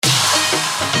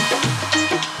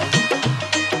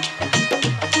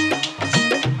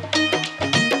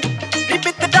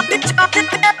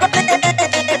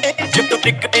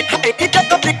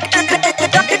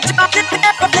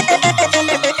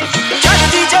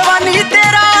चढ़ती जवानी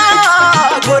तेरा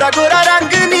गोरा गोरा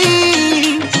रंग नी,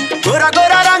 गोरा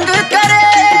गोरा रंग करे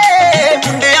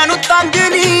मुंडियां नू तंग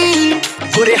नी।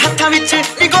 गोरे हत्थां विच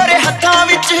गोरे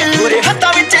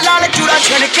हत्थां विच लाल चूड़ा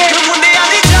छड़के मुंडियां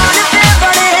दी जान ते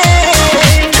बने।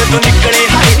 जदों निकले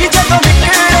हाय नी जदों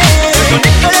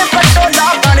निकले पटोला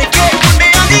बन के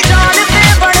मुंडियां दी जान ते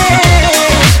बने।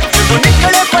 जदों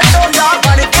निकले पटोला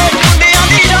बन के मुंडियां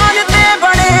दी जान ते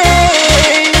बने।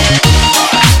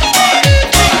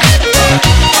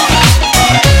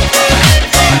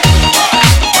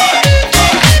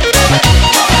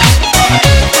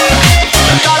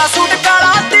 काला सूट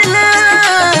काला दिल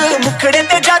मुखड़े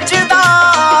ते जचदा,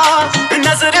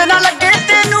 नजर ना लगे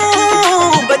तेनू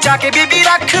बचा के बीबी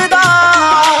रखदा।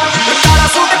 काला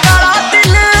सूट काला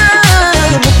दिल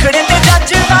मुखड़े ते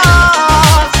जचदा,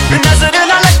 नजर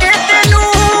ना लगे तेनू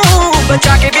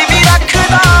बचा के बीबी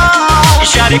रखदा।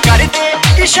 इशारे कर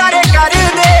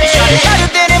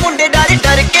दे ने मुंडे डर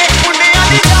डर के मुंडियां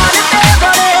दी जान ते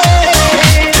बने।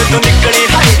 जदों निकले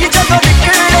हाय जदों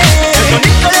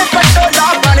निकले पटोला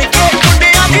बन के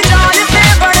मुंडियां दी जान ते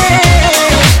बने।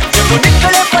 जदों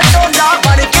निकले पटोला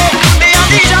बन के मुंडियां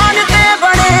दी जान ते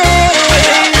बने।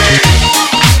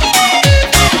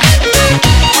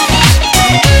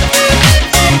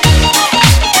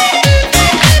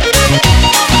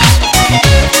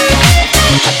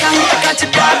 ਅੱਖਾਂ ਚ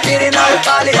ਪਿਆਰ ਤੇਰੇ ਨਾਲ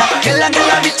ਪਾ ਲਿਆ, ਗੱਲਾਂ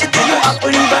ਗੱਲਾਂ ਵਿੱਚ ਤੈਨੂੰ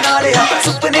ਆਪਣੀ ਬਣਾ ਲਿਆ।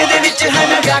 ਸੁਪਨੇ ਦੇ ਵਿੱਚ ਹੈ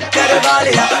ਮੈਂ ਵਿਆਹ ਕਰਵਾ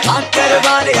ਲਿਆ, ਵਿਆਹ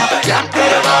ਕਰਵਾ ਲਿਆ।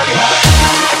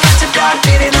 ਅੱਖਾਂ ਚ ਪਿਆਰ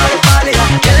ਤੇਰੇ ਨਾਲ ਪਾ ਲਿਆ,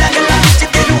 ਗੱਲਾਂ ਗੱਲਾਂ ਵਿੱਚ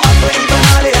ਤੈਨੂੰ ਆਪਣੀ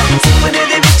ਬਣਾ ਲਿਆ। ਸੁਪਨੇ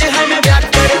ਦੇ ਵਿੱਚ ਹੈ ਮੈਂ ਵਿਆਹ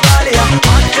ਕਰਵਾ ਲਿਆ,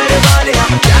 ਵਿਆਹ ਕਰਵਾ ਲਿਆ।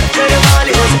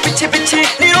 ਰੋਜ਼ ਪਿੱਛੇ ਪਿੱਛੇ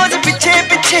ਨੀ ਰੋਜ਼ ਪਿੱਛੇ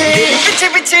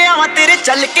ਪਿੱਛੇ ਆਵਾਂ ਤੇਰੇ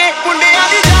ਚੱਲ ਕੇ ਮੁੰਡਿਆਂ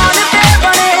ਦੀ ਜਾਨ ਤੇ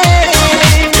ਬਣੇ।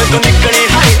 ਜਦੋਂ ਨਿਕਲੇ